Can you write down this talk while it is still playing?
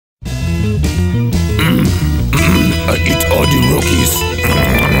Cookies.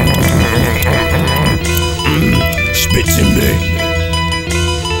 SPITEMBE.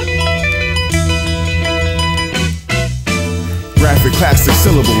 Graphic, classic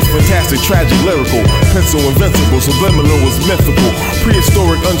syllables, fantastic, tragic, lyrical, pencil invincible, subliminal is mythical,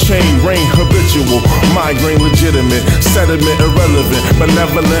 prehistoric, unchained, rain habitual, migraine legitimate, sediment irrelevant,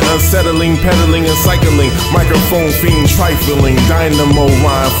 benevolent, unsettling, peddling and cycling, microphone fiend trifling, dynamo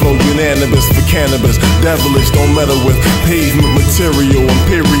rhyme flow unanimous for cannabis, devilish, don't meddle with pavement material,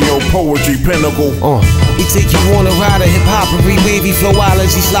 imperial poetry, pinnacle. We take you on a ride of hip-hoppery, wavy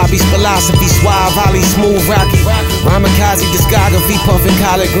flowology, sloppy spillosophy, suave, volley, smooth, rocky, ramakazi, discography, puffin'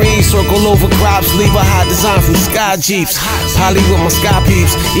 collard greens, circle over crops, leave a hot design from sky jeeps, poly with my sky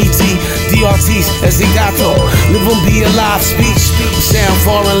peeps, R Teest Essay Gato, live and be alive, speech, sound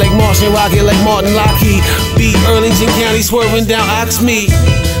foreign like Martian, rocket like Martin Lockheed, beat Arlington County, swerving down Oxmead.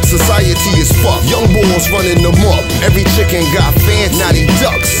 Society is fucked, young boys running them up. Every chicken got fans, naughty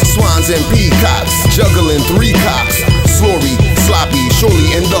ducks, swans and peacocks, juggling 3 cocks. Slory, sloppy,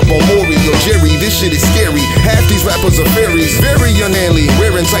 surely end up on Maury or Jerry. This shit is scary. Half these rappers are fairies, very unmanly,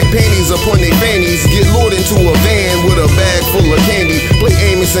 wearing tight panties upon their fannies. Get lured into a van with a bag full of candy. Play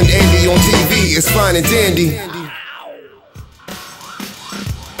Amos and Andy on TV, it's fine and dandy.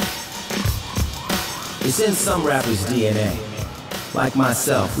 It's in some rappers' DNA. Like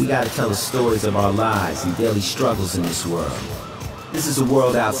myself, we gotta tell the stories of our lives and daily struggles in this world. This is a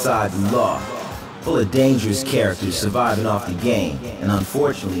world outside the law, full of dangerous characters surviving off the game, and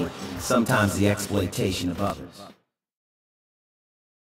unfortunately, sometimes the exploitation of others.